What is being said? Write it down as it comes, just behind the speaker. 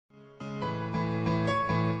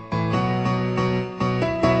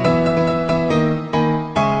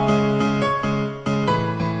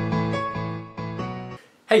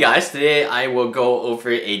Hey guys, today I will go over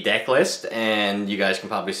a deck list and you guys can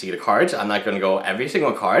probably see the cards. I'm not going to go every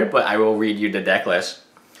single card, but I will read you the deck list.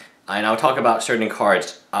 And I'll talk about certain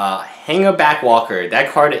cards. Hangback Walker,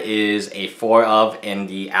 that card is a 4 of in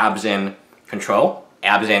the Abzan Control,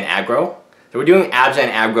 Abzan Aggro. So we're doing Abzan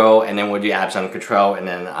Aggro and then we'll do Abzan Control and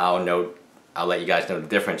then I'll let you guys know the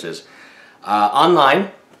differences.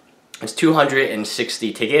 Online, it's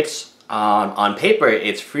 260 tickets. On paper,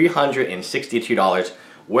 it's $362.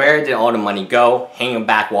 Where did all the money go?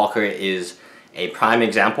 Hangback Walker is a prime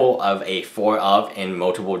example of a 4 of in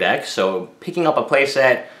multiple decks. So picking up a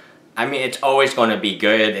playset, I mean, it's always going to be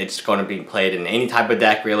good. It's going to be played in any type of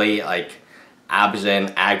deck, really. Like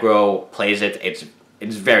Abzan Aggro plays it. It's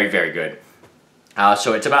very, very good.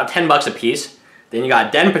 So it's about 10 bucks a piece. Then you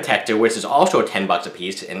got Den Protector, which is also 10 bucks a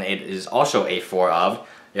piece, and it is also a 4 of.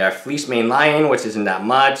 You have Fleece Mane Lion, which isn't that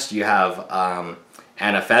much. You have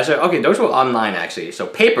and a Feather. Okay, those were online actually. So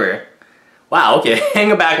paper, wow, okay,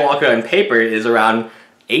 Hangback Walker and paper is around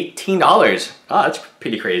 $18. Oh, that's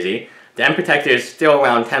pretty crazy. Den Protector is still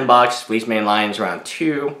around 10 bucks. Fleece Mane Lion is around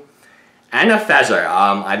 2. And a Feather.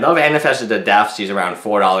 I love Anna Feather to death. She's around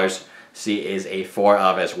 $4. She is a 4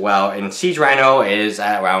 of as well. And Siege Rhino is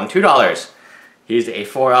at around $2. He's a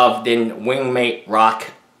 4 of. Then Wingmate Rock,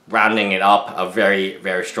 rounding it up, a very,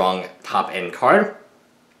 very strong top end card.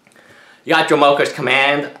 You got Dromoka's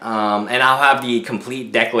Command, and I'll have the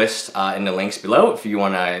complete deck list in the links below if you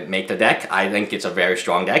want to make the deck. I think it's a very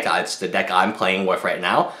strong deck. It's the deck I'm playing with right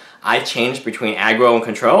now. I changed between aggro and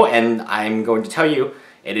control, and I'm going to tell you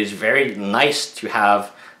it is very nice to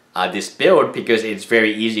have this build because it's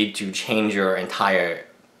very easy to change your entire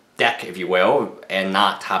deck, if you will, and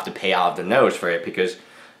not have to pay out of the nose for it because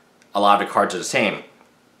a lot of the cards are the same.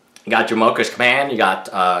 You got Dromoka's Command, you got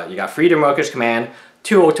 3 Dromoka's Command,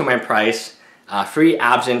 2 Ultimate Price, 3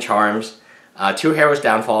 Abzan Charms, 2 Hero's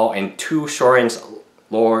Downfall, and 2 Soren's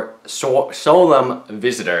Solemn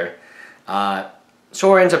Visitor.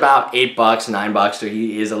 Soren's about $8, $9, so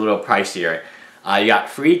he is a little pricier. You got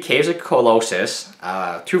 3 Caves of Colossus,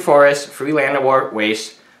 2 Forests, 3 Land of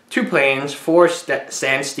Waste, 2 Plains, 4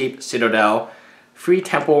 Sand Steep Citadel, 3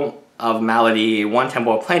 Temple of Malady, 1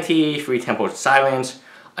 Temple of Plenty, 3 Temple of Silence,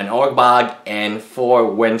 an Orgbog, and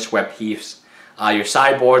 4 Windswept Heaths. Your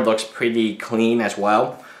sideboard looks pretty clean as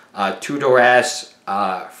well. 2 Duress,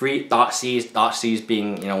 3 Thoughtseize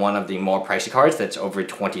being one of the more pricey cards that's over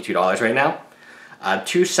 $22 right now.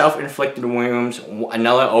 2 Self-Inflicted Wounds,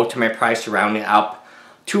 another Ultimate Price rounding up.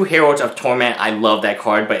 2 Heralds of Torment, I love that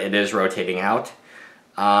card, but it is rotating out.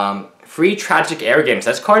 3 Tragic Arrogance,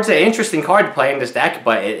 that's an interesting card to play in this deck,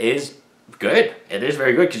 but it is good. It is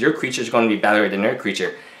very good because your creature is going to be better than their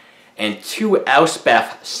creature. And 2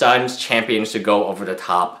 Elspeth Suns Champions to go over the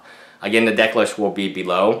top. Again, the deck list will be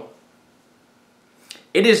below.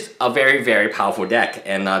 It is a very, very powerful deck,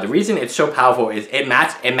 and the reason it's so powerful is it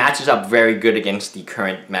matches up very good against the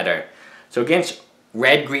current meta. So against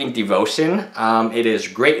Red-Green Devotion, it is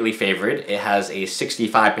greatly favored. It has a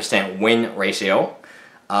 65% win ratio.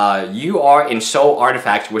 You are in Soul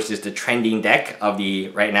Artifacts, which is the trending deck of the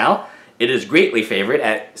right now. It is greatly favored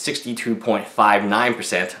at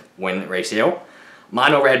 62.59% win ratio.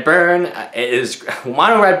 Mono Red Burn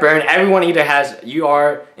Mono Red Burn. Everyone either has you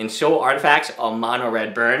are in Soul Artifacts or Mono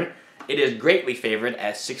Red Burn. It is greatly favored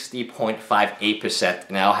at 60.58%,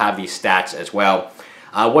 and I'll have these stats as well.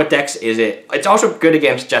 What decks is it? It's also good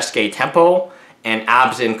against Jeskai Tempo and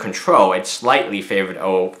Abzan Control. It's slightly favored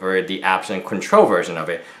over the Abzan Control version of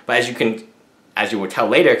it, but as you will tell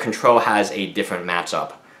later, Control has a different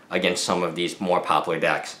matchup against some of these more popular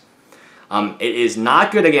decks. It is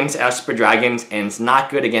not good against Esper Dragons, and it's not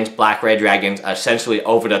good against Black-Red Dragons, essentially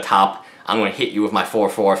over the top. I'm going to hit you with my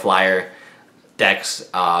 4/4 flyer decks.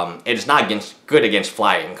 It is not good against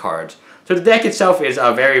flying cards. So the deck itself is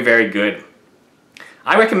very, very good.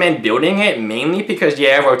 I recommend building it mainly because,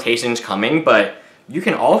 yeah, rotation's coming, but you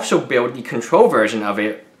can also build the control version of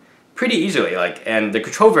it pretty easily. And the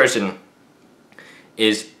control version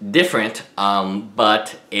is different,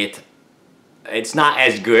 but it's not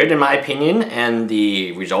as good in my opinion, and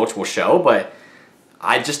the results will show, but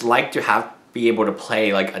I just like to be able to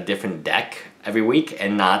play like a different deck every week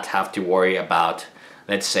and not have to worry about,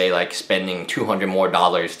 let's say, like spending $200 more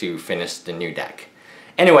to finish the new deck.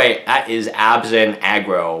 Anyway, that is Abzan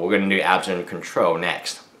Aggro. We're going to do Abzan Control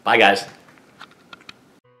next. Bye guys.